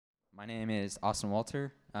My name is Austin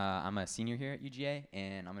Walter. I'm a senior here at UGA,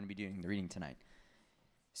 and I'm going to be doing the reading tonight.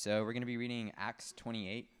 So we're going to be reading Acts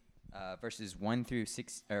 28, verses 1 through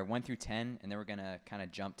 10, and then we're going to kind of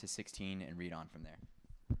jump to 16 and read on from there.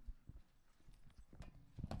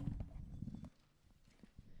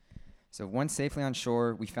 So once safely on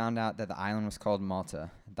shore, we found out that the island was called Malta.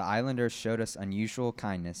 The islanders showed us unusual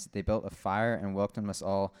kindness. They built a fire and welcomed us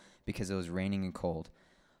all because it was raining and cold.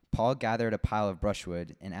 Paul gathered a pile of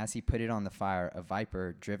brushwood, and as he put it on the fire, a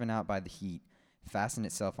viper, driven out by the heat, fastened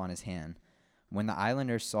itself on his hand. When the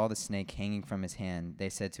islanders saw the snake hanging from his hand, they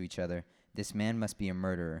said to each other, "This man must be a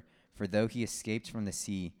murderer, for though he escaped from the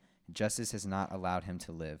sea, justice has not allowed him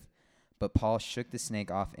to live." But Paul shook the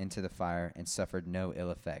snake off into the fire and suffered no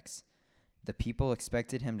ill effects. The people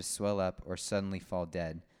expected him to swell up or suddenly fall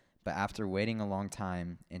dead, but after waiting a long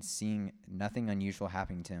time and seeing nothing unusual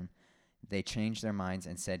happening to him, they changed their minds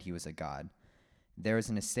and said he was a god. There was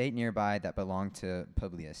an estate nearby that belonged to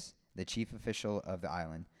Publius, the chief official of the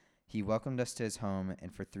island. He welcomed us to his home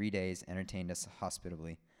and for 3 days entertained us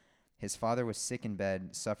hospitably. His father was sick in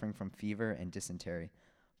bed, suffering from fever and dysentery.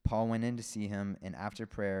 Paul went in to see him and after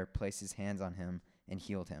prayer placed his hands on him and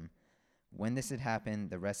healed him. When this had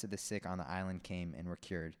happened, the rest of the sick on the island came and were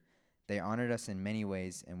cured. They honored us in many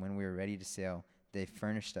ways, and when we were ready to sail, they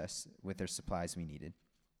furnished us with their supplies we needed.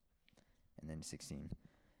 And then 16.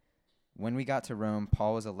 When we got to Rome,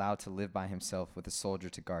 Paul was allowed to live by himself with a soldier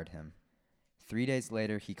to guard him. 3 days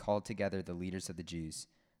later, he called together the leaders of the Jews.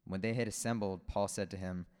 When they had assembled, Paul said to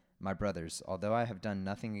him, "My brothers, although I have done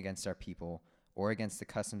nothing against our people or against the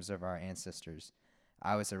customs of our ancestors,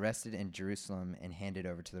 I was arrested in Jerusalem and handed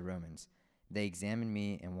over to the Romans. They examined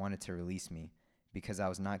me and wanted to release me, because I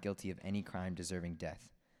was not guilty of any crime deserving death.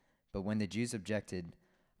 But when the Jews objected,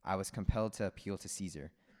 I was compelled to appeal to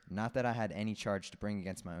Caesar. Not that I had any charge to bring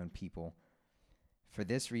against my own people. For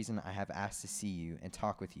this reason I have asked to see you and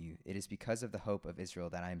talk with you. It is because of the hope of Israel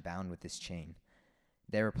that I am bound with this chain."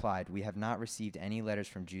 They replied, "We have not received any letters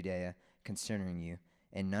from Judea concerning you,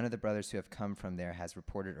 and none of the brothers who have come from there has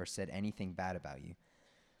reported or said anything bad about you.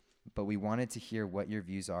 But we wanted to hear what your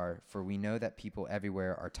views are, for we know that people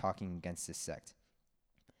everywhere are talking against this sect."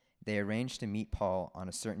 They arranged to meet Paul on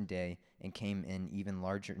a certain day and came in even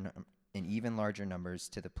larger numbers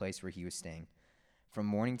to the place where he was staying. From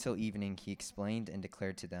morning till evening, he explained and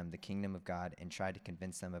declared to them the kingdom of God and tried to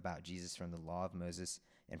convince them about Jesus from the law of Moses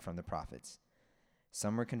and from the prophets.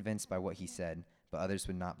 Some were convinced by what he said, but others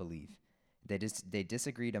would not believe. They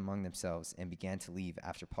disagreed among themselves and began to leave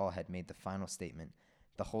after Paul had made the final statement.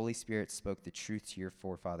 The Holy Spirit spoke the truth to your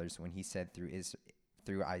forefathers when he said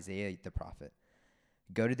through Isaiah the prophet,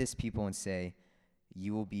 "Go to this people and say,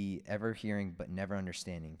 you will be ever hearing but never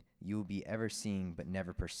understanding. You will be ever seeing but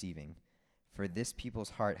never perceiving. For this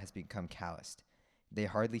people's heart has become calloused. They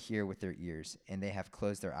hardly hear with their ears, and they have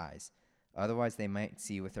closed their eyes. Otherwise they might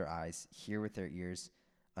see with their eyes, hear with their ears,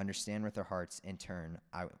 understand with their hearts, and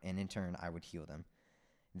in turn I would heal them.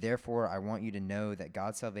 Therefore, I want you to know that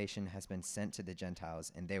God's salvation has been sent to the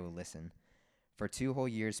Gentiles, and they will listen." For 2 whole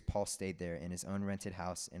years, Paul stayed there in his own rented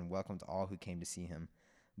house and welcomed all who came to see him.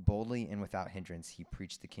 Boldly and without hindrance, he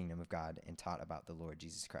preached the kingdom of God and taught about the Lord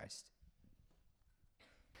Jesus Christ.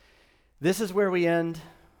 This is where we end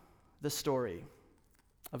the story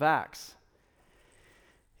of Acts.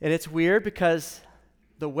 And it's weird because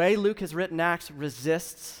the way Luke has written Acts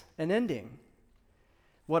resists an ending.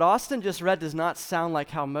 What Austin just read does not sound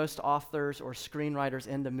like how most authors or screenwriters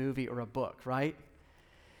end a movie or a book, right?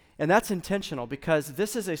 And that's intentional because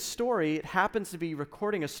this is a story, it happens to be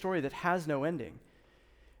recording a story that has no ending.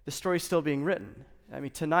 The story's still being written. I mean,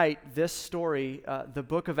 tonight, this story, the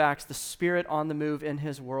book of Acts, the Spirit on the move in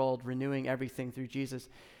his world, renewing everything through Jesus,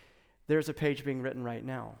 there's a page being written right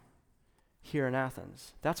now here in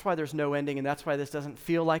Athens. That's why there's no ending, and that's why this doesn't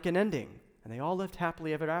feel like an ending. And they all lived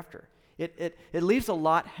happily ever after. It leaves a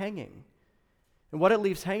lot hanging. And what it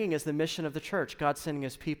leaves hanging is the mission of the church, God sending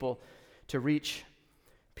his people to reach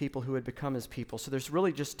people who would become his people. So there's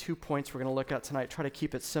really just 2 points we're going to look at tonight. Try to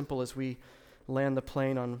keep it simple as we land the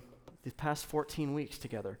plane on the past 14 weeks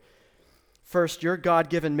together. First, your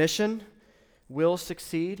God-given mission will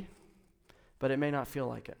succeed, but it may not feel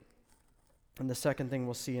like it. And the second thing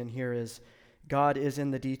we'll see in here is God is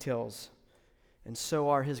in the details, and so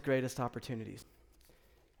are his greatest opportunities.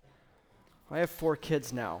 I have 4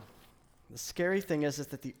 kids now. The scary thing is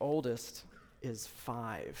that the oldest is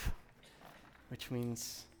 5, which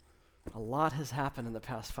means a lot has happened in the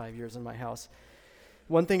past 5 years in my house.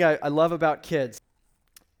 One thing I love about kids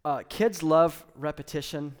love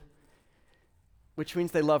repetition, which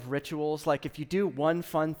means they love rituals. Like if you do one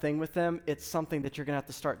fun thing with them, it's something that you're going to have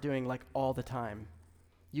to start doing like all the time.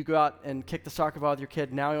 You go out and kick the soccer ball with your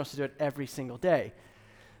kid. Now he wants to do it every single day.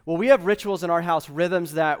 Well, we have rituals in our house,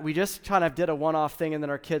 rhythms that we just kind of did a one-off thing, and then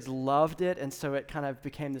our kids loved it, and so it kind of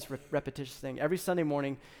became this repetitious thing. Every Sunday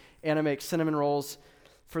morning, Anna makes cinnamon rolls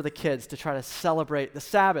for the kids to try to celebrate the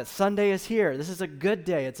Sabbath. Sunday is here. This is a good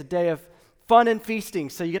day. It's a day of fun and feasting,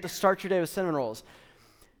 so you get to start your day with cinnamon rolls.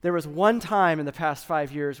 There was one time in the past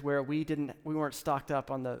 5 years where we weren't stocked up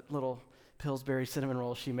on the little Pillsbury cinnamon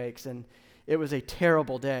rolls she makes, and it was a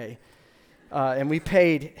terrible day, and we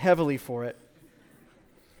paid heavily for it.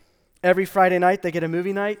 Every Friday night, they get a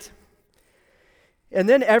movie night. And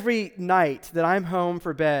then every night that I'm home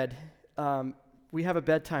for bed, we have a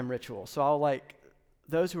bedtime ritual. So I'll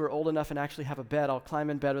those who are old enough and actually have a bed, I'll climb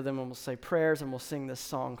in bed with them and we'll say prayers and we'll sing this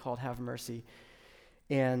song called Have Mercy.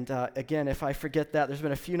 And again, if I forget that, there's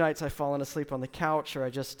been a few nights I've fallen asleep on the couch or I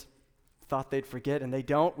just thought they'd forget and they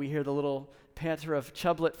don't. We hear the little patter of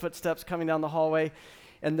Chublet footsteps coming down the hallway.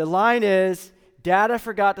 And the line is, Dada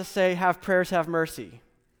forgot to say, have prayers, have mercy.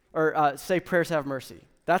 Or say prayers, have mercy.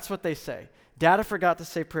 That's what they say. Dada forgot to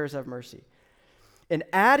say prayers, have mercy. And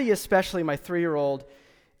Addie, especially my 3-year-old,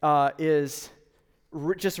 just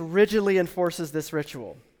rigidly enforces this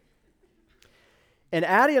ritual. And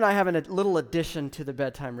Addie and I have a little addition to the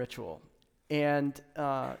bedtime ritual. And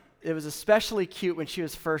it was especially cute when she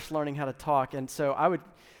was first learning how to talk. And so I would,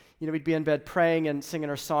 we'd be in bed praying and singing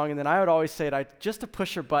her song. And then I would always say it, just to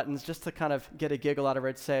push her buttons, just to kind of get a giggle out of her,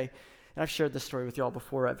 I'd say, and I've shared this story with y'all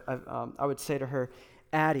before, I would say to her,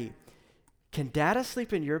 Addie, can Dada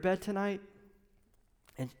sleep in your bed tonight?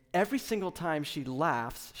 And every single time she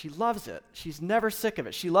laughs, she loves it. She's never sick of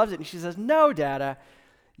it. She loves it. And she says, no, Dada,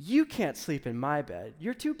 you can't sleep in my bed.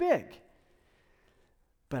 You're too big.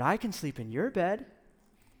 But I can sleep in your bed.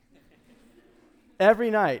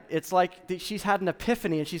 Every night. It's like she's had an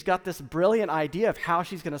epiphany and she's got this brilliant idea of how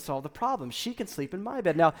she's going to solve the problem. She can sleep in my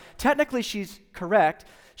bed. Now, technically she's correct.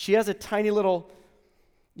 She has a tiny little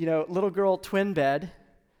girl twin bed.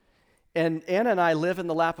 And Anna and I live in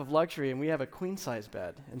the lap of luxury, and we have a queen-size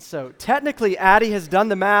bed. And so technically, Addie has done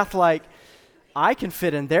the math like, I can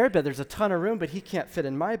fit in their bed. There's a ton of room, but he can't fit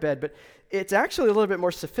in my bed. But it's actually a little bit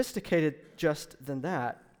more sophisticated just than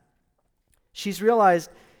that. She's realized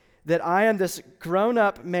that I am this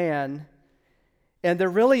grown-up man, and there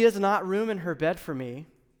really is not room in her bed for me,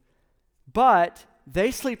 but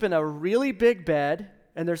they sleep in a really big bed,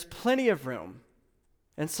 and there's plenty of room.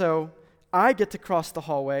 And so I get to cross the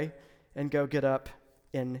hallway and go get up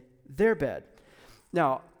in their bed.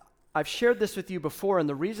 Now, I've shared this with you before, and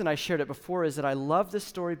the reason I shared it before is that I love this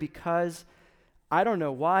story because, I don't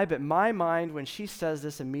know why, but my mind, when she says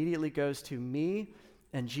this, immediately goes to me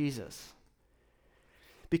and Jesus.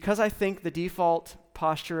 Because I think the default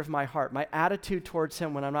posture of my heart, my attitude towards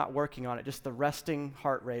him when I'm not working on it, just the resting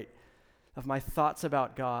heart rate of my thoughts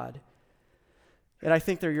about God, and I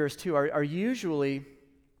think they're yours too, are usually,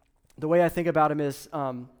 the way I think about him is,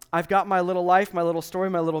 I've got my little life, my little story,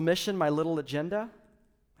 my little mission, my little agenda,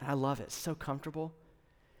 and I love it. It's so comfortable.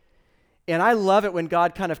 And I love it when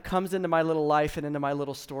God kind of comes into my little life and into my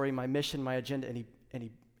little story, my mission, my agenda, and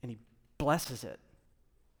he blesses it.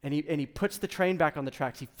 And he puts the train back on the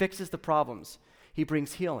tracks. He fixes the problems. He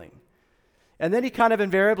brings healing. And then he kind of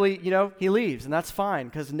invariably, he leaves, and that's fine,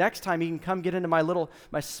 because next time he can come get into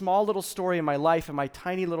my small little story in my life and my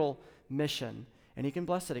tiny little mission, and he can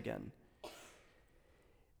bless it again.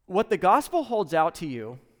 What the gospel holds out to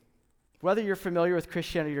you, whether you're familiar with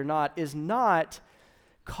Christianity or not, is not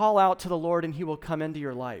call out to the Lord and he will come into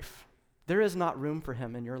your life. There is not room for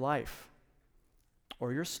him in your life,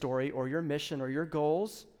 or your story, or your mission, or your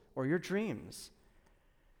goals, or your dreams.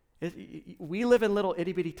 We live in little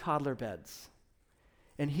itty-bitty toddler beds,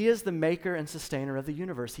 and he is the maker and sustainer of the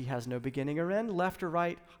universe. He has no beginning or end, left or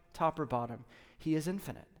right, top or bottom. He is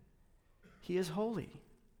infinite. He is holy.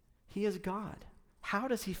 He is God. How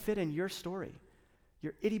does he fit in your story,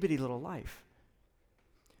 your itty-bitty little life?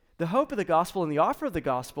 The hope of the gospel and the offer of the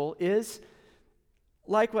gospel is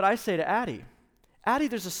like what I say to Addie. Addie,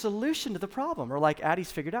 there's a solution to the problem. Or like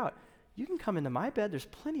Addie's figured out, you can come into my bed, there's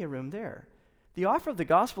plenty of room there. The offer of the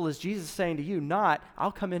gospel is Jesus saying to you, not,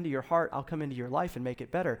 I'll come into your heart, I'll come into your life and make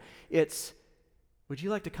it better. It's, would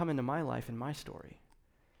you like to come into my life and my story?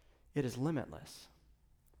 It is limitless.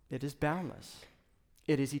 It is boundless.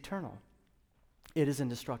 It is eternal. It is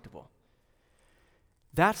indestructible.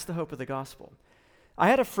 That's the hope of the gospel. I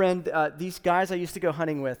had a friend, these guys I used to go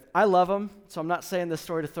hunting with. I love them, so I'm not saying this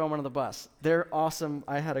story to throw them under the bus. They're awesome.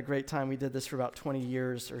 I had a great time. We did this for about 20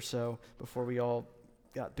 years or so before we all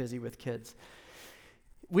got busy with kids.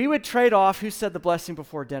 We would trade off who said the blessing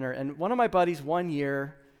before dinner. And one of my buddies, one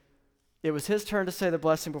year, it was his turn to say the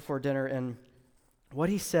blessing before dinner, and What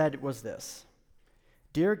he said was this: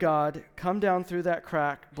 "Dear God, come down through that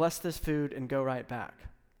crack, bless this food, and go right back."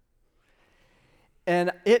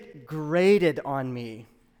 And it grated on me.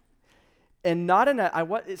 And not in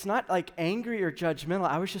it's not like angry or judgmental.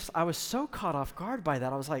 I was so caught off guard by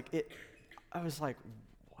that. I was like,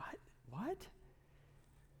 what?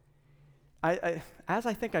 As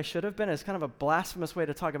I think I should have been, it's kind of a blasphemous way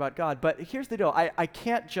to talk about God. But here's the deal. I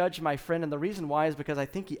can't judge my friend, and the reason why is because I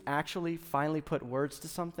think he actually finally put words to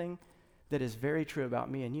something that is very true about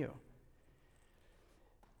me and you.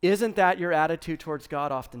 Isn't that your attitude towards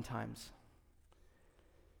God oftentimes?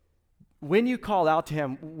 When you call out to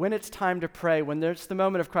him, when it's time to pray, when there's the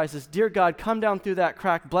moment of crisis, "Dear God, come down through that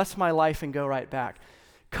crack, bless my life, and go right back.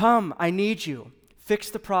 Come, I need you.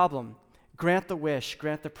 Fix the problem. Grant the wish,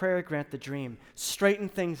 grant the prayer, grant the dream. Straighten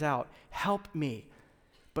things out. Help me."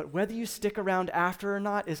 But whether you stick around after or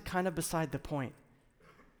not is kind of beside the point.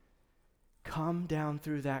 Come down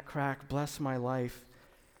through that crack, bless my life.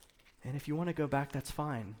 And if you want to go back, that's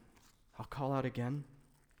fine. I'll call out again.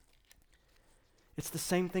 It's the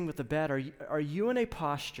same thing with the bed. Are you in a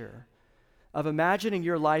posture of imagining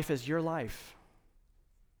your life as your life,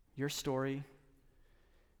 your story,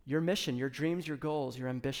 your mission, your dreams, your goals, your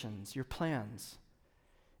ambitions, your plans?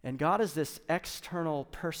 And God is this external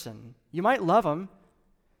person. You might love him.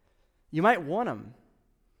 You might want him.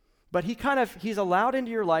 But he's allowed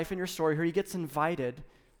into your life and your story, or he gets invited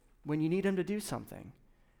when you need him to do something.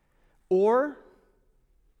 Or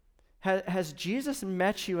has Jesus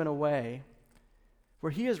met you in a way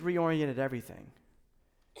where he has reoriented everything?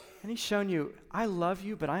 And he's shown you, I love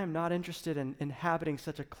you, but I am not interested in inhabiting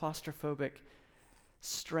such a claustrophobic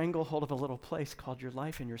stranglehold of a little place called your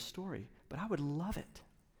life and your story. But I would love it.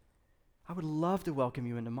 I would love to welcome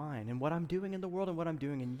you into mine and what I'm doing in the world and what I'm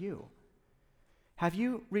doing in you. Have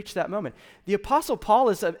you reached that moment? The Apostle Paul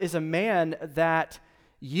is a man that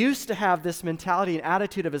used to have this mentality and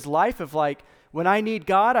attitude of his life of like, when I need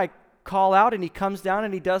God, I call out and he comes down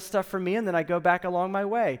and he does stuff for me and then I go back along my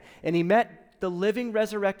way. And he met the living,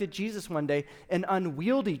 resurrected Jesus one day, an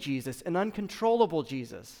unwieldy Jesus, an uncontrollable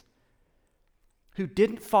Jesus who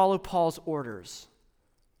didn't follow Paul's orders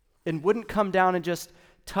and wouldn't come down and just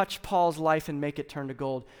touch Paul's life and make it turn to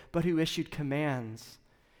gold, but who issued commands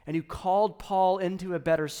and who called Paul into a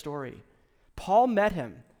better story. Paul met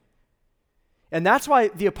him. And that's why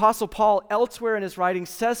the Apostle Paul elsewhere in his writing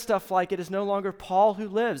says stuff like, it is no longer Paul who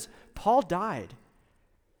lives. Paul died.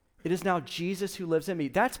 It is now Jesus who lives in me.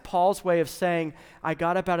 That's Paul's way of saying, I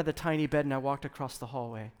got up out of the tiny bed and I walked across the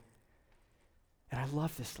hallway. And I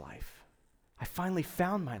love this life. I finally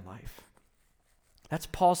found my life. That's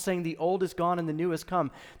Paul saying the old is gone and the new has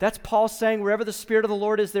come. That's Paul saying wherever the Spirit of the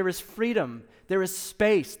Lord is, there is freedom. There is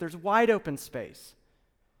space. There's wide open space.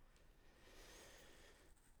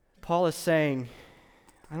 Paul is saying,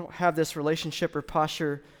 I don't have this relationship or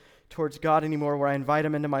posture towards God anymore where I invite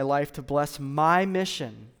him into my life to bless my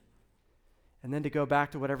mission and then to go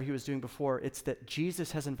back to whatever he was doing before. It's that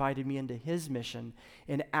Jesus has invited me into his mission.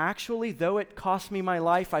 And actually, though it cost me my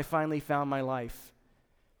life, I finally found my life.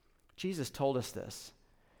 Jesus told us this.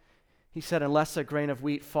 He said, unless a grain of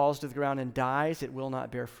wheat falls to the ground and dies, it will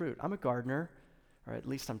not bear fruit. I'm a gardener, or at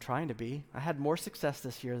least I'm trying to be. I had more success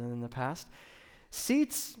this year than in the past.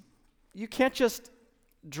 Seeds, you can't just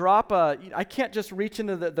I can't just reach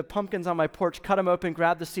into the pumpkins on my porch, cut them open,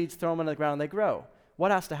 grab the seeds, throw them on the ground, and they grow.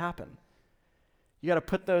 What has to happen? You got to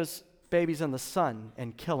put those babies in the sun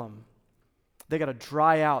and kill them. They got to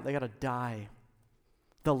dry out. They got to die.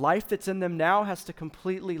 The life that's in them now has to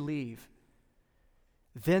completely leave.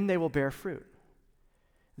 Then they will bear fruit.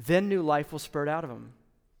 Then new life will spurt out of them.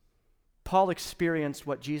 Paul experienced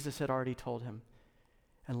what Jesus had already told him.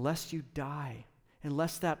 Unless you die,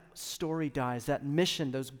 unless that story dies, that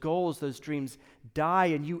mission, those goals, those dreams die,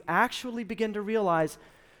 and you actually begin to realize,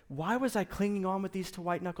 why was I clinging on with these two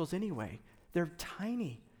white knuckles anyway? They're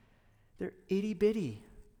tiny. They're itty bitty.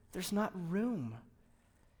 There's not room.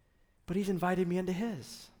 But he's invited me into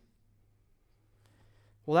his.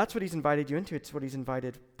 Well, that's what he's invited you into. It's what he's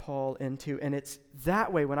invited Paul into. And it's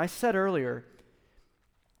that way. When I said earlier,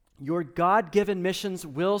 your God-given missions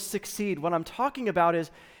will succeed. What I'm talking about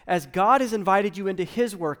is, as God has invited you into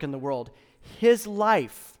his work in the world, his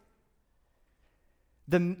life,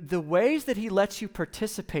 the ways that he lets you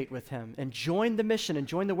participate with him and join the mission and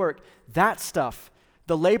join the work, that stuff,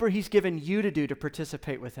 the labor he's given you to do to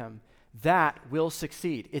participate with him, that will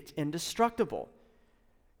succeed. It's indestructible.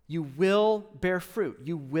 You will bear fruit.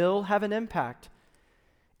 You will have an impact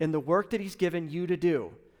in the work that he's given you to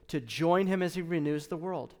do, to join him as he renews the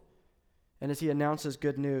world and as he announces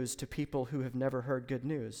good news to people who have never heard good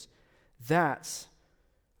news. That's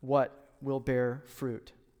what will bear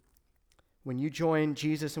fruit. When you join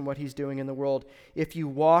Jesus and what he's doing in the world, if you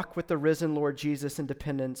walk with the risen Lord Jesus in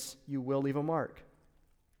dependence, you will leave a mark.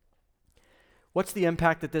 What's the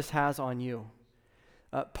impact that this has on you?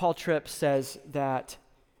 Paul Tripp says that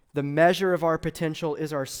the measure of our potential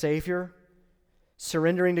is our Savior.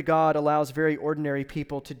 Surrendering to God allows very ordinary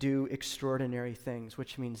people to do extraordinary things,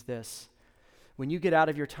 which means this. When you get out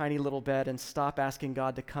of your tiny little bed and stop asking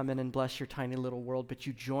God to come in and bless your tiny little world, but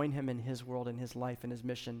you join him in his world and his life and his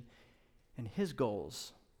mission and his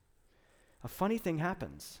goals, a funny thing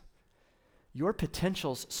happens. Your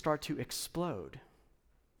potentials start to explode.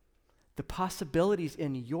 The possibilities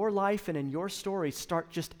in your life and in your story start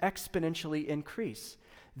just exponentially increase.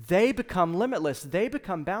 They become limitless. They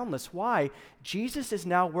become boundless. Why? Jesus is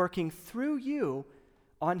now working through you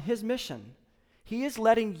on his mission. He is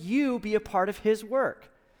letting you be a part of his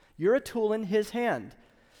work. You're a tool in his hand.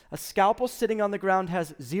 A scalpel sitting on the ground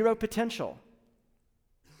has zero potential.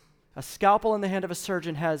 A scalpel in the hand of a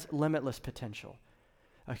surgeon has limitless potential.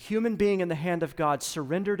 A human being in the hand of God,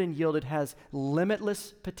 surrendered and yielded, has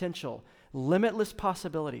limitless potential, limitless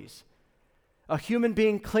possibilities. A human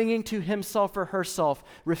being clinging to himself or herself,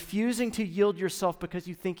 refusing to yield yourself because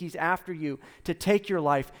you think he's after you to take your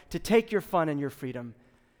life, to take your fun and your freedom,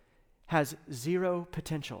 has zero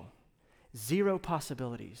potential, zero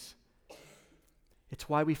possibilities. It's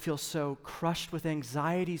why we feel so crushed with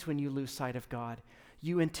anxieties when you lose sight of God.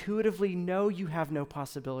 You intuitively know you have no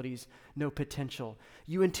possibilities, no potential.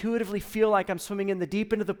 You intuitively feel like I'm swimming in the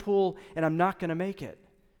deep end of the pool and I'm not going to make it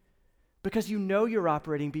because you know you're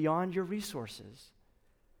operating beyond your resources.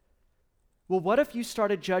 Well, what if you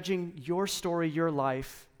started judging your story, your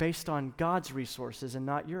life, based on God's resources and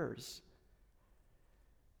not yours?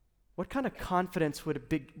 What kind of confidence would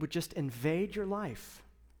just invade your life?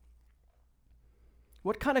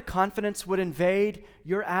 What kind of confidence would invade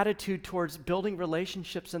your attitude towards building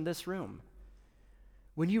relationships in this room?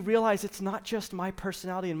 When you realize it's not just my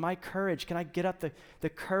personality and my courage, can I get up the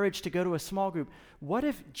courage to go to a small group? What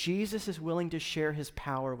if Jesus is willing to share his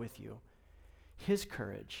power with you, his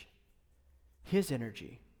courage, his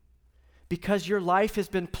energy? Because your life has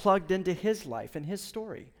been plugged into his life and his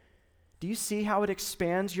story. Do you see how it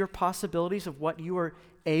expands your possibilities of what you are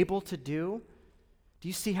able to do? Do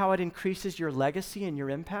you see how it increases your legacy and your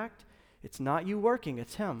impact? It's not you working,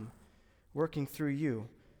 it's him working through you.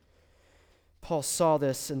 Paul saw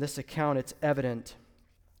this in this account, it's evident,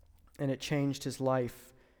 and it changed his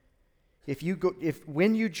life.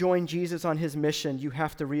 When you join Jesus on his mission, you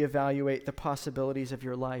have to reevaluate the possibilities of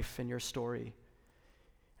your life and your story,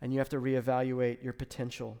 and you have to reevaluate your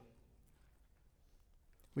potential.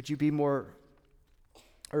 Would you be more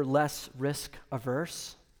or less risk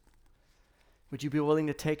averse? Would you be willing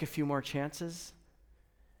to take a few more chances?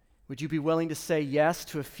 Would you be willing to say yes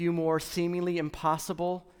to a few more seemingly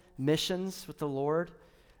impossible missions with the Lord?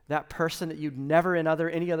 That person that you'd never in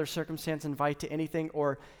any other circumstance invite to anything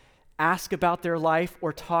or ask about their life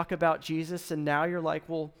or talk about Jesus, and now you're like,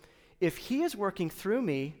 well, if he is working through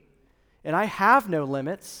me and I have no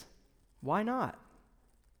limits, why not?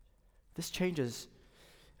 This changes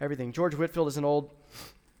everything. George Whitefield is an old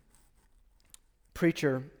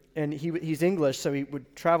preacher, and he's English, so he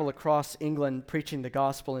would travel across England preaching the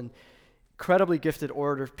gospel, and incredibly gifted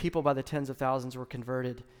orator. People by the tens of thousands were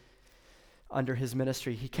converted under his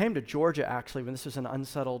ministry. He came to Georgia, actually, when this was an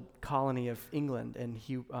unsettled colony of England, and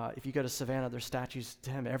if you go to Savannah, there's statues to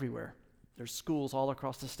him everywhere. There's schools all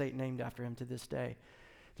across the state named after him to this day.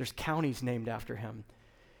 There's counties named after him.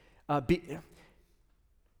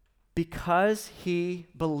 Because he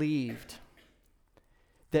believed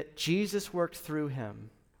that Jesus worked through him,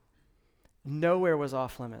 nowhere was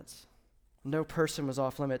off limits. No person was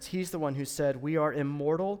off limits. He's the one who said, we are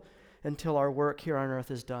immortal until our work here on earth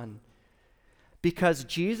is done. Because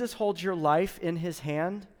Jesus holds your life in his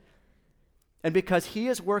hand, and because he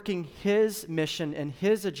is working his mission and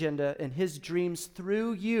his agenda and his dreams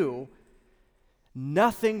through you,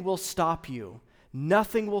 nothing will stop you.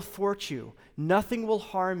 Nothing will thwart you. Nothing will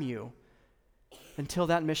harm you until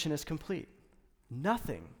that mission is complete.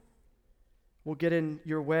 Nothing will get in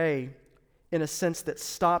your way in a sense that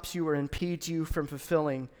stops you or impedes you from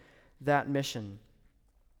fulfilling that mission.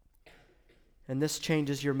 And this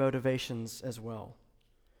changes your motivations as well.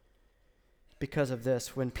 Because of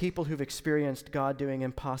this, when people who've experienced God doing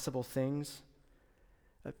impossible things,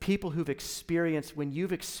 when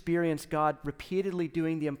you've experienced God repeatedly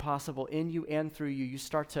doing the impossible in you and through you, you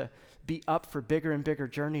start to be up for bigger and bigger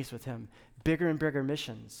journeys with him, bigger and bigger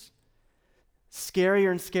missions.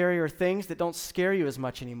 Scarier and scarier things that don't scare you as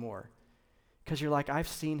much anymore. Because you're like, I've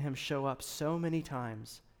seen him show up so many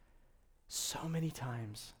times.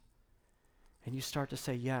 And you start to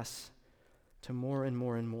say yes to more and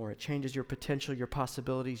more and more. It changes your potential, your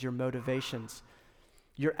possibilities, your motivations,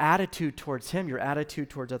 your attitude towards him, your attitude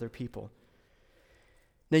towards other people.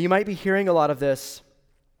 Now, you might be hearing a lot of this,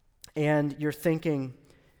 and you're thinking,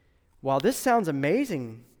 wow, this sounds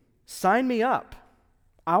amazing. Sign me up.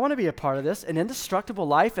 I want to be a part of this. An indestructible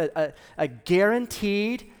life, a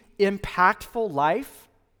guaranteed, impactful life.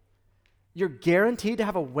 You're guaranteed to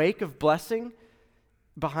have a wake of blessing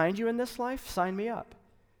behind you in this life. Sign me up.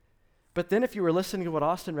 But then if you were listening to what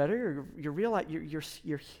Austin read earlier,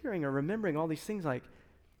 you're hearing or remembering all these things like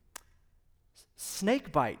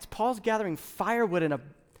snake bites. Paul's gathering firewood and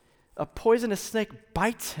a poisonous snake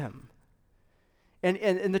bites him. And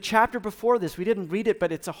in the chapter before this, we didn't read it,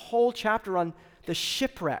 but it's a whole chapter on the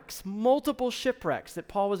shipwrecks, multiple shipwrecks that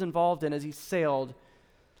Paul was involved in as he sailed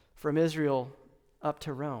from Israel up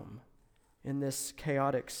to Rome in this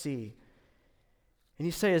chaotic sea. And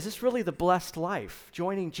you say, is this really the blessed life?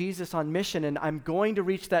 Joining Jesus on mission, and I'm going to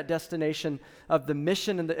reach that destination of the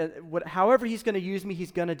mission, and however he's going to use me,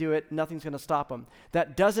 he's going to do it. Nothing's going to stop him.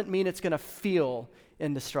 That doesn't mean it's going to feel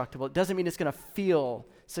indestructible. It doesn't mean it's going to feel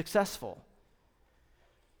successful.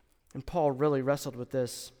 And Paul really wrestled with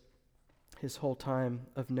this his whole time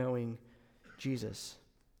of knowing Jesus.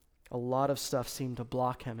 A lot of stuff seemed to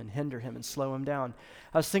block him and hinder him and slow him down.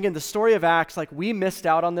 I was thinking the story of Acts, like we missed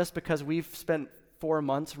out on this because we've spent 4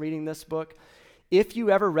 months reading this book. If you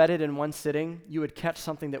ever read it in one sitting, you would catch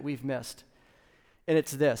something that we've missed. And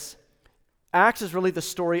it's this. Acts is really the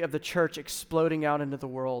story of the church exploding out into the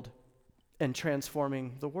world and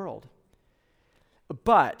transforming the world.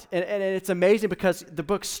 But, and it's amazing because the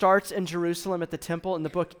book starts in Jerusalem at the temple, and the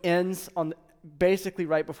book ends on basically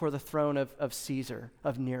right before the throne of Caesar,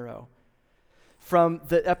 of Nero. From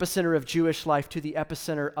the epicenter of Jewish life to the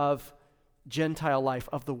epicenter of Gentile life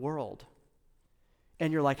of the world.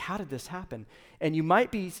 And you're like, how did this happen? And you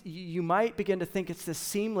might begin to think it's this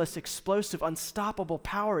seamless, explosive, unstoppable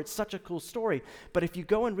power. It's such a cool story. But if you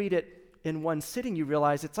go and read it in one sitting, you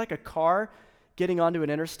realize it's like a car getting onto an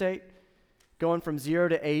interstate, going from 0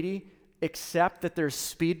 to 80, except that there's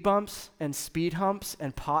speed bumps and speed humps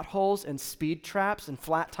and potholes and speed traps and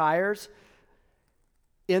flat tires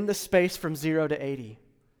in the space from 0 to 80.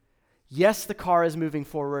 Yes, the car is moving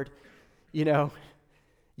forward,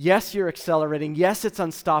 Yes, you're accelerating. Yes, it's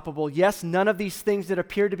unstoppable. Yes, none of these things that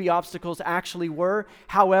appear to be obstacles actually were.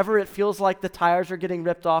 However, it feels like the tires are getting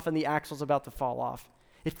ripped off and the axle's about to fall off.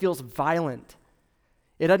 It feels violent.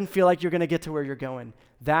 It doesn't feel like you're going to get to where you're going.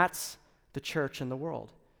 That's the church in the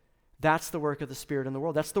world. That's the work of the Spirit in the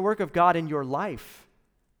world. That's the work of God in your life.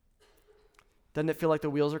 Doesn't it feel like the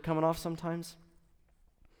wheels are coming off sometimes?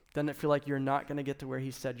 Doesn't it feel like you're not going to get to where he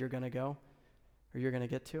said you're going to go or you're going to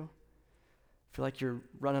get to? Feel like you're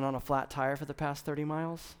running on a flat tire for the past 30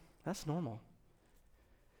 miles? That's normal.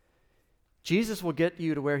 Jesus will get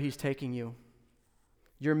you to where he's taking you.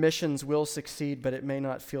 Your missions will succeed, but it may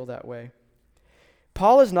not feel that way.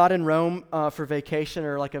 Paul is not in Rome for vacation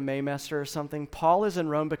or like a Maymester or something. Paul is in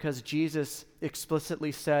Rome because Jesus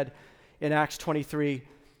explicitly said in Acts 23,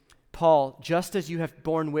 Paul, just as you have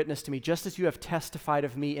borne witness to me, just as you have testified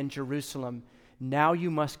of me in Jerusalem, now you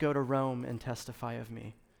must go to Rome and testify of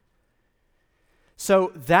me.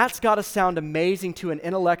 So that's got to sound amazing to an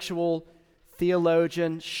intellectual,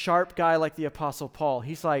 theologian, sharp guy like the Apostle Paul.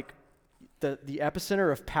 He's like the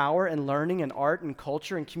epicenter of power and learning and art and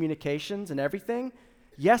culture and communications and everything.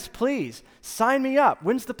 Yes, please, sign me up.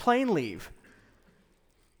 When's the plane leave?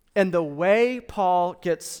 And the way Paul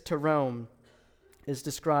gets to Rome is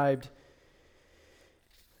described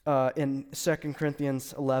in 2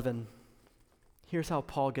 Corinthians 11. Here's how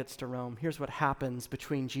Paul gets to Rome. Here's what happens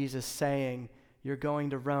between Jesus saying, you're going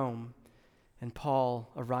to Rome, and Paul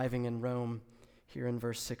arriving in Rome here in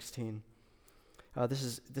verse 16.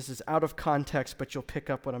 This is out of context, but you'll pick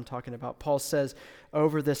up what I'm talking about. Paul says,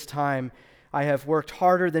 over this time, I have worked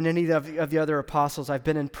harder than any of the other apostles. I've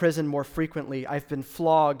been in prison more frequently. I've been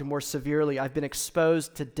flogged more severely. I've been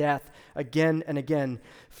exposed to death again and again.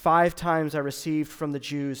 5 times I received from the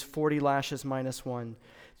Jews 40 lashes minus 1.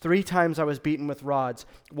 3 times I was beaten with rods.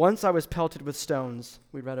 Once I was pelted with stones.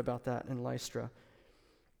 We read about that in Lystra.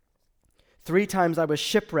 3 times I was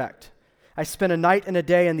shipwrecked. I spent a night and a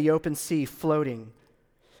day in the open sea floating.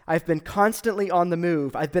 I've been constantly on the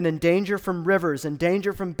move. I've been in danger from rivers, in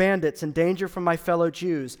danger from bandits, in danger from my fellow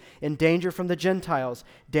Jews, in danger from the Gentiles,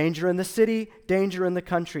 danger in the city, danger in the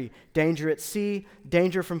country, danger at sea,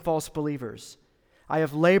 danger from false believers. I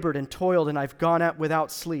have labored and toiled, and I've gone out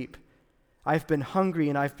without sleep. I've been hungry,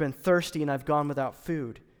 and I've been thirsty, and I've gone without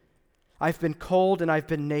food. I've been cold, and I've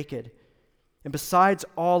been naked. And besides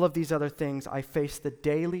all of these other things, I face the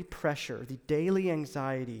daily pressure, the daily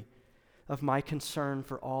anxiety of my concern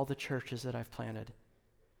for all the churches that I've planted.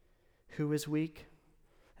 Who is weak?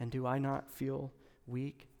 And do I not feel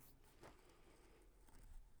weak?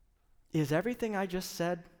 Is everything I just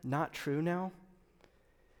said not true now?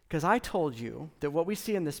 Because I told you that what we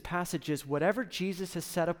see in this passage is whatever Jesus has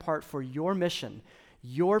set apart for your mission,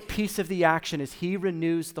 your piece of the action is he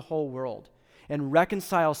renews the whole world and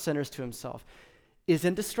reconciles sinners to himself, is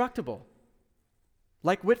indestructible.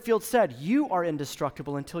 Like Whitefield said, you are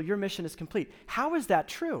indestructible until your mission is complete. How is that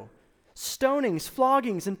true? Stonings,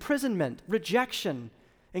 floggings, imprisonment, rejection,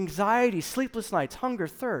 anxiety, sleepless nights, hunger,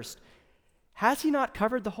 thirst. Has he not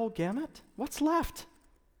covered the whole gamut? What's left?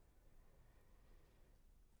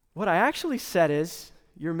 What I actually said is,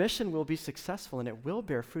 your mission will be successful and it will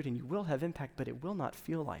bear fruit and you will have impact, but it will not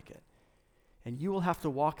feel like it. And you will have to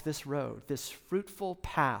walk this road, this fruitful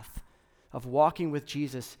path of walking with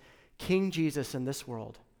Jesus, King Jesus in this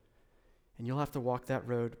world. And you'll have to walk that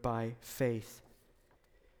road by faith.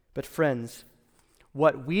 But friends,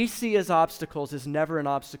 what we see as obstacles is never an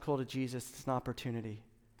obstacle to Jesus, it's an opportunity.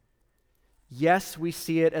 Yes, we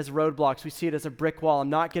see it as roadblocks. We see it as a brick wall. I'm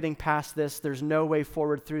not getting past this. There's no way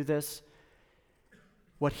forward through this.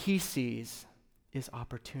 What he sees is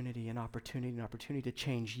opportunity and opportunity and opportunity to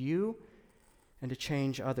change you and to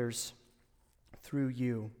change others through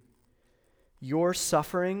you. Your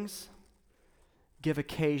sufferings give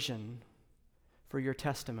occasion for your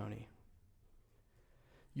testimony.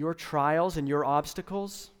 Your trials and your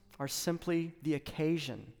obstacles are simply the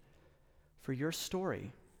occasion for your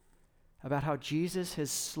story about how Jesus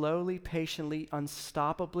is slowly, patiently,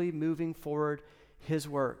 unstoppably moving forward his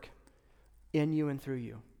work in you and through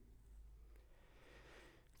you.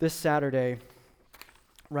 This Saturday,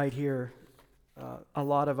 right here, a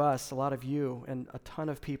lot of us, a lot of you, and a ton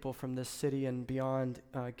of people from this city and beyond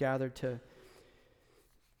gathered to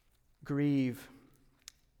grieve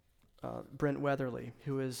Brent Weatherly,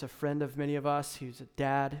 who is a friend of many of us. He's a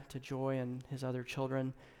dad to Joy and his other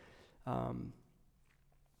children,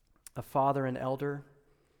 a father and elder,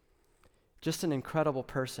 just an incredible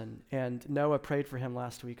person. And Noah prayed for him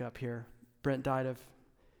last week up here. Brent died of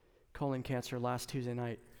colon cancer last Tuesday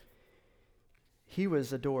night. He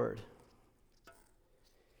was adored.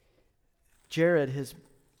 Jared,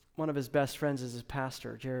 one of his best friends is his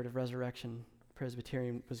pastor. Jared of Resurrection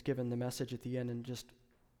Presbyterian was given the message at the end and just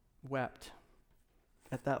wept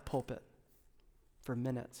at that pulpit for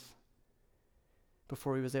minutes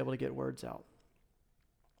before he was able to get words out.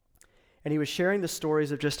 And he was sharing the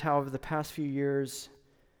stories of just how over the past few years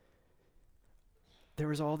there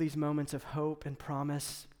was all these moments of hope and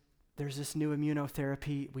promise. There's this new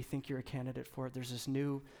immunotherapy, we think you're a candidate for it. There's this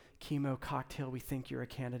new chemo cocktail, we think you're a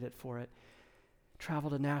candidate for it.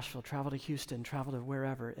 Travel to Nashville, travel to Houston, travel to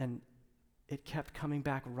wherever, and it kept coming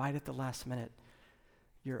back right at the last minute.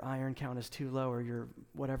 Your iron count is too low, or your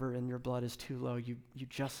whatever in your blood is too low. You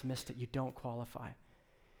just missed it. You don't qualify.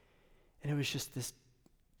 And it was just this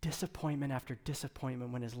disappointment after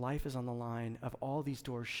disappointment when his life is on the line of all these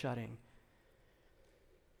doors shutting.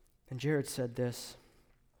 And Jared said this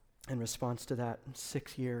in response to that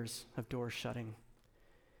 6 years of doors shutting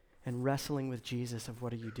and wrestling with Jesus of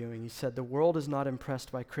what are you doing? He said, the world is not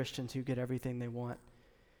impressed by Christians who get everything they want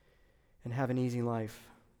and have an easy life.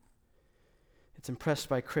 It's impressed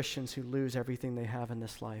by Christians who lose everything they have in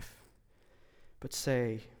this life, but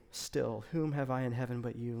say, still, whom have I in heaven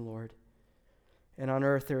but you, Lord? And on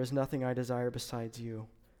earth there is nothing I desire besides you.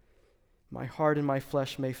 My heart and my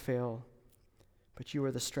flesh may fail, but you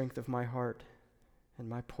are the strength of my heart and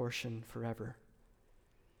my portion forever.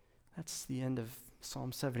 That's the end of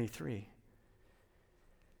Psalm 73.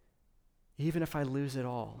 Even if I lose it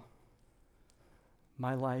all,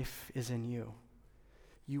 my life is in you.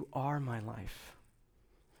 You are my life.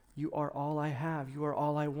 You are all I have. You are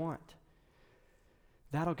all I want.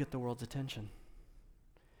 That'll get the world's attention.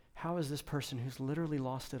 How is this person who's literally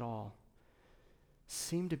lost it all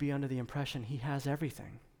seem to be under the impression he has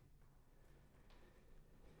everything?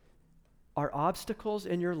 Are obstacles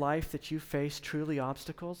in your life that you face truly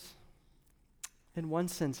obstacles? In one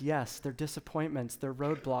sense, yes. They're disappointments. They're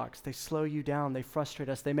roadblocks. They slow you down. They frustrate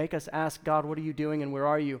us. They make us ask, God, what are you doing and where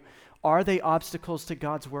are you? Are they obstacles to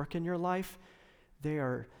God's work in your life? They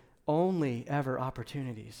are only ever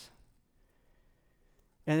opportunities.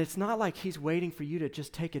 And it's not like he's waiting for you to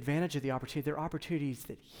just take advantage of the opportunity. They're opportunities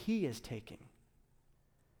that he is taking.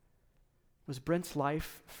 Was Brent's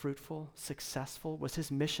life fruitful, successful? Was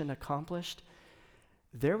his mission accomplished?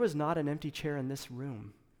 There was not an empty chair in this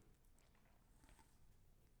room.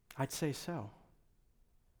 I'd say so.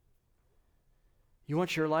 You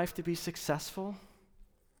want your life to be successful?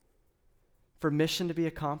 For mission to be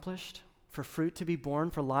accomplished? For fruit to be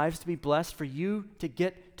born? For lives to be blessed? For you to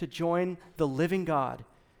get to join the living God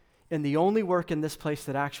in the only work in this place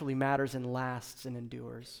that actually matters and lasts and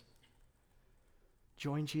endures?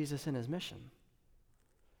 Join Jesus in his mission.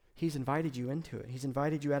 He's invited you into it. He's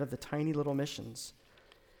invited you out of the tiny little missions.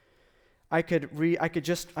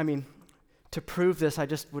 To prove this, I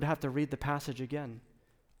just would have to read the passage again.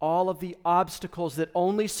 All of the obstacles that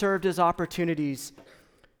only served as opportunities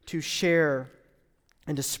to share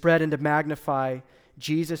and to spread and to magnify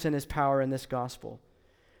Jesus and his power in this gospel.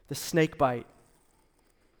 The snake bite.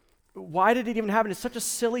 Why did it even happen? It's such a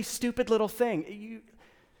silly, stupid little thing.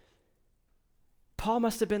 Paul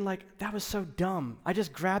must have been like, that was so dumb. I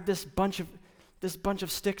just grabbed this bunch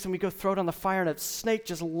of sticks and we go throw it on the fire and a snake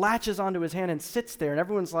just latches onto his hand and sits there and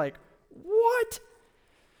everyone's like, what?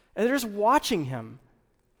 And they're just watching him.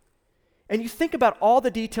 And you think about all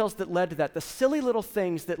the details that led to that, the silly little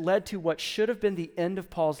things that led to what should have been the end of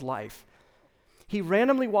Paul's life. He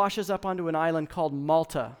randomly washes up onto an island called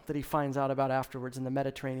Malta that he finds out about afterwards in the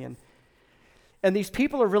Mediterranean. And these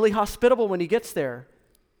people are really hospitable when he gets there.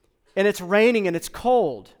 And it's raining and it's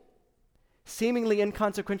cold. Seemingly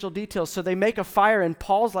inconsequential details. So they make a fire and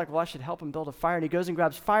Paul's like, well, I should help him build a fire. And he goes and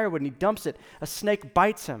grabs firewood and he dumps it. A snake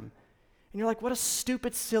bites him. And you're like, what a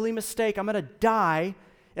stupid, silly mistake. I'm going to die.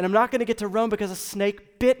 And I'm not going to get to Rome because a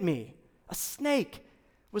snake bit me. A snake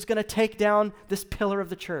was going to take down this pillar of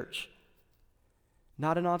the church.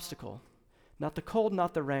 Not an obstacle. Not the cold,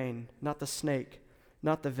 not the rain, not the snake,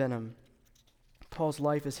 not the venom. Paul's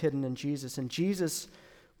life is hidden in Jesus, and Jesus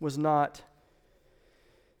was not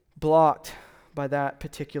blocked by that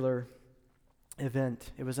particular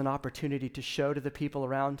event. It was an opportunity to show to the people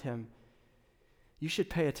around him, you should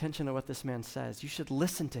pay attention to what this man says. You should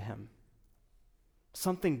listen to him.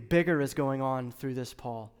 Something bigger is going on through this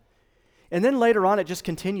Paul. And then later on, it just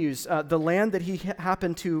continues. The land that he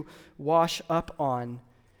happened to wash up on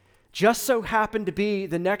just so happened to be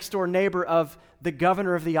the next door neighbor of the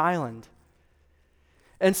governor of the island.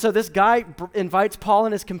 And so this guy invites Paul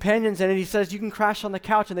and his companions in, and he says, you can crash on the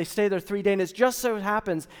couch, and they stay there 3 days. And it just so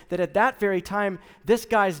happens that at that very time, this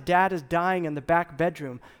guy's dad is dying in the back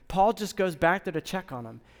bedroom. Paul just goes back there to check on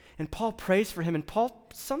him. And Paul prays for him, and Paul,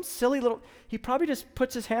 he probably just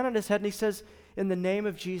puts his hand on his head and he says, in the name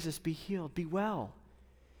of Jesus, be healed, be well.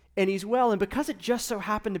 And he's well, and because it just so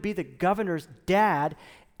happened to be the governor's dad,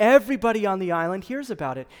 everybody on the island hears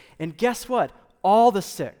about it. And guess what? All the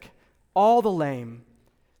sick, all the lame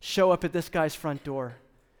show up at this guy's front door,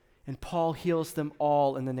 and Paul heals them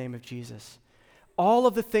all in the name of Jesus. All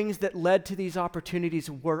of the things that led to these opportunities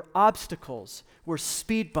were obstacles, were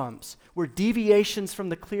speed bumps, were deviations from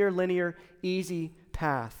the clear, linear, easy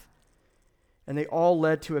path. And they all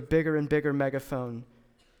led to a bigger and bigger megaphone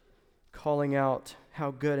calling out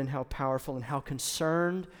how good and how powerful and how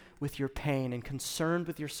concerned with your pain and concerned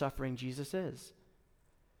with your suffering Jesus is.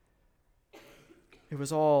 It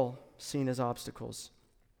was all seen as obstacles.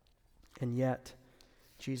 And yet,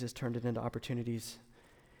 Jesus turned it into opportunities.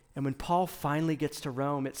 And when Paul finally gets to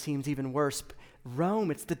Rome, it seems even worse.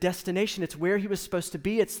 Rome, it's the destination. It's where he was supposed to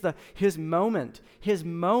be. It's his moment.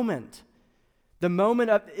 The moment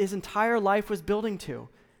of his entire life was building to.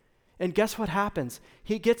 And guess what happens?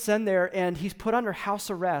 He gets in there and he's put under house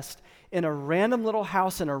arrest in a random little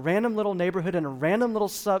house in a random little neighborhood in a random little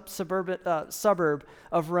suburb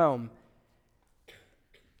of Rome.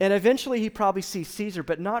 And eventually he probably sees Caesar,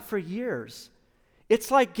 but not for years. It's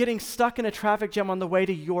like getting stuck in a traffic jam on the way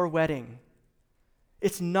to your wedding.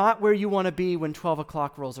 It's not where you want to be when 12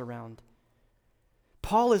 o'clock rolls around.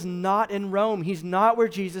 Paul is not in Rome. He's not where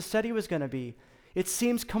Jesus said he was going to be. It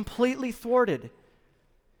seems completely thwarted.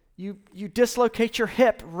 You dislocate your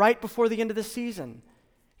hip right before the end of the season.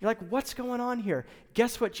 You're like, what's going on here?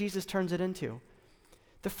 Guess what Jesus turns it into?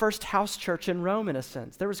 The first house church in Rome, in a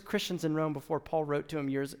sense. There was Christians in Rome before Paul wrote to them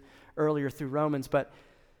years earlier through Romans, but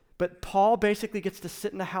Paul basically gets to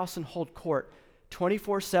sit in a house and hold court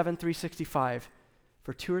 24/7, 365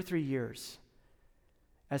 for 2 or 3 years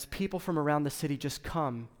as people from around the city just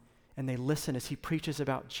come and they listen as he preaches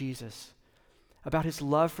about Jesus, about his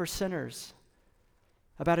love for sinners,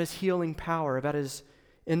 about his healing power, about his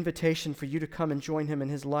invitation for you to come and join him in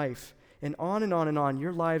his life. And on and on and on.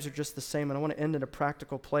 Your lives are just the same, and I want to end in a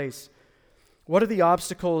practical place. What are the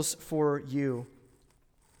obstacles for you?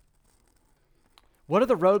 What are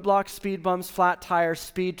the roadblocks, speed bumps, flat tires,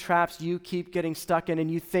 speed traps you keep getting stuck in,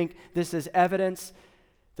 and you think this is evidence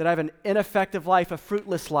that I have an ineffective life, a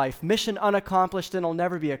fruitless life, mission unaccomplished, and it'll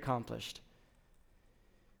never be accomplished?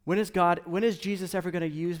 When is Jesus ever going to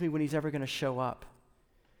use me, when he's ever going to show up?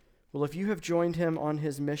 Well, if you have joined him on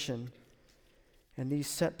his mission and these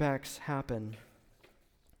setbacks happen,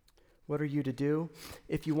 what are you to do?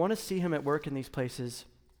 If you want to see him at work in these places,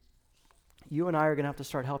 you and I are going to have to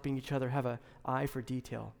start helping each other have an eye for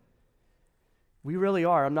detail. We really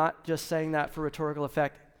are. I'm not just saying that for rhetorical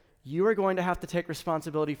effect. You are going to have to take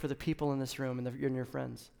responsibility for the people in this room and your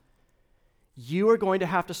friends. You are going to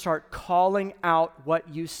have to start calling out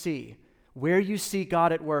what you see, where you see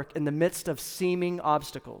God at work in the midst of seeming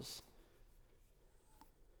obstacles.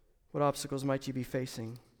 What obstacles might you be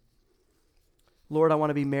facing? Lord, I want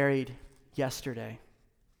to be married yesterday.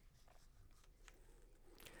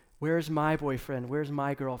 Where's my boyfriend? Where's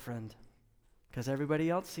my girlfriend? Because everybody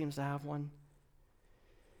else seems to have one.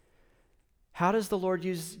 How does the Lord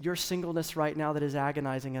use your singleness right now that is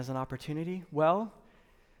agonizing as an opportunity? Well,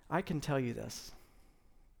 I can tell you this.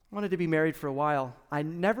 I wanted to be married for a while. It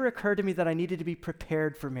never occurred to me that I needed to be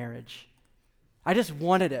prepared for marriage. I just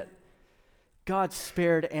wanted it. God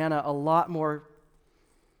spared Anna a lot more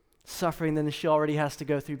suffering than she already has to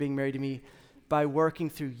go through being married to me by working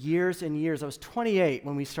through years and years. I was 28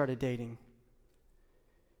 when we started dating.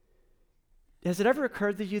 Has it ever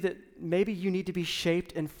occurred to you that maybe you need to be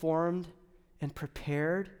shaped and formed and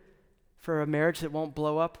prepared for a marriage that won't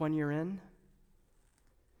blow up when you're in?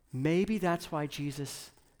 Maybe that's why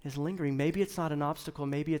Jesus is lingering. Maybe it's not an obstacle.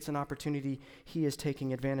 Maybe it's an opportunity he is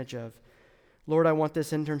taking advantage of. Lord, I want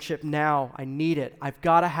this internship now. I need it. I've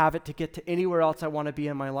got to have it to get to anywhere else I want to be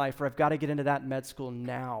in my life, or I've got to get into that med school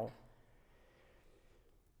now.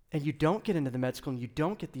 And you don't get into the med school and you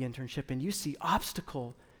don't get the internship and you see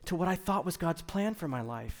obstacle to what I thought was God's plan for my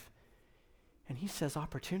life. And he says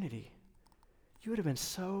opportunity. You would have been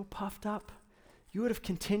so puffed up. You would have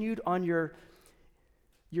continued on your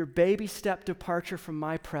baby step departure from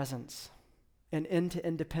my presence and into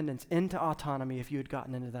independence, into autonomy if you had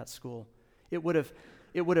gotten into that school. It would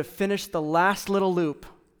have finished the last little loop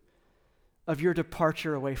of your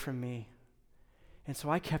departure away from me. And so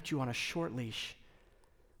I kept you on a short leash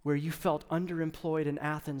where you felt underemployed in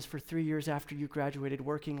Athens for 3 years after you graduated,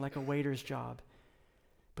 working like a waiter's job.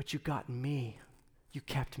 But you got me. You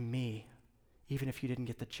kept me, even if you didn't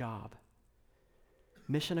get the job.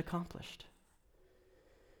 Mission accomplished.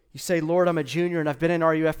 You say, Lord, I'm a junior and I've been in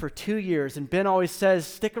RUF for 2 years, and Ben always says,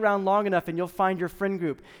 stick around long enough and you'll find your friend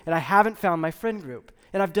group. And I haven't found my friend group.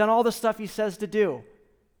 And I've done all the stuff he says to do.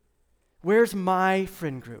 Where's my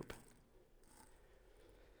friend group?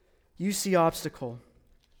 You see obstacle,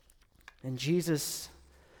 and Jesus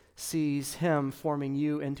sees him forming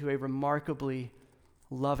you into a remarkably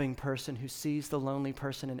loving person who sees the lonely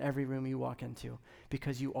person in every room you walk into,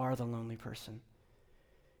 because you are the lonely person.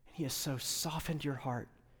 And he has so softened your heart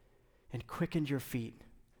and quickened your feet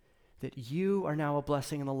that you are now a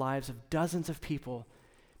blessing in the lives of dozens of people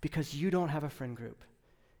because you don't have a friend group.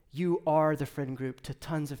 You are the friend group to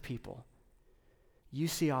tons of people. You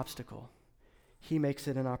see obstacle. He makes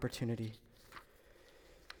it an opportunity.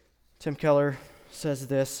 Tim Keller says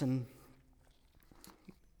this, and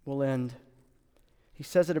we'll end. He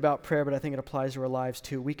says it about prayer, but I think it applies to our lives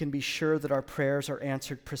too. We can be sure that our prayers are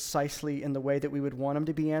answered precisely in the way that we would want them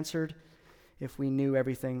to be answered if we knew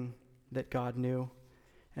everything that God knew.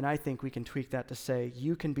 And I think we can tweak that to say,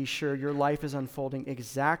 you can be sure your life is unfolding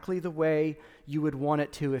exactly the way you would want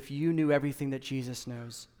it to if you knew everything that Jesus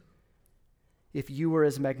knows. If you were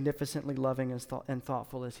as magnificently loving and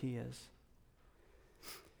thoughtful as he is.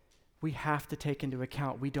 We have to take into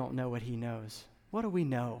account we don't know what he knows. What do we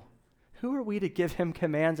know? Who are we to give him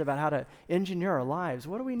commands about how to engineer our lives?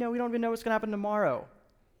 What do we know? We don't even know what's going to happen tomorrow.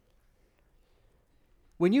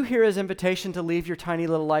 When you hear his invitation to leave your tiny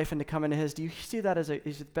little life and to come into his, do you see that as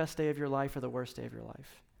is it the best day of your life or the worst day of your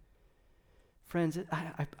life? Friends,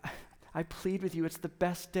 I plead with you, it's the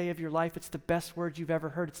best day of your life. It's the best word you've ever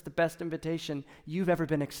heard. It's the best invitation you've ever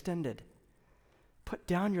been extended. Put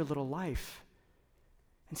down your little life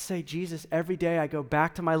and say, Jesus, every day I go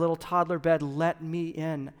back to my little toddler bed, let me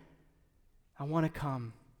in. I want to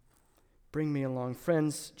come. Bring me along.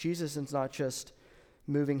 Friends, Jesus is not just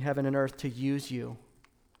moving heaven and earth to use you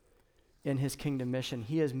in his kingdom mission.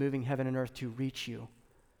 He is moving heaven and earth to reach you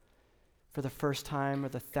for the first time or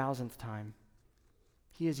the 1,000th time.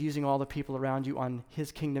 He is using all the people around you on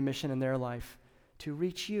his kingdom mission in their life to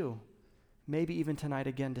reach you. Maybe even tonight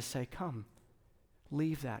again to say, come,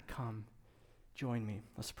 leave that, come, join me.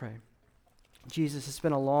 Let's pray. Jesus, it's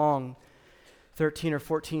been a long 13 or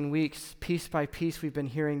 14 weeks. Piece by piece, we've been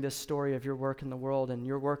hearing this story of your work in the world and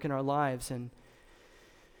your work in our lives. And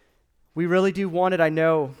we really do want it, I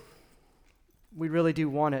know. We really do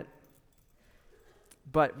want it.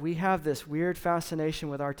 But we have this weird fascination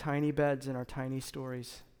with our tiny beds and our tiny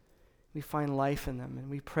stories. We find life in them, and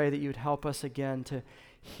we pray that you would help us again to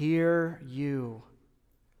hear you,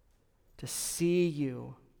 to see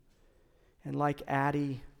you. And like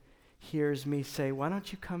Addie hears me say, why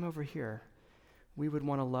don't you come over here? We would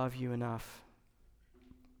want to love you enough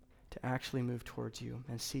to actually move towards you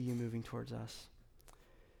and see you moving towards us.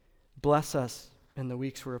 Bless us in the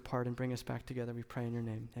weeks we're apart and bring us back together. We pray in your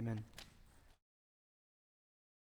name. Amen.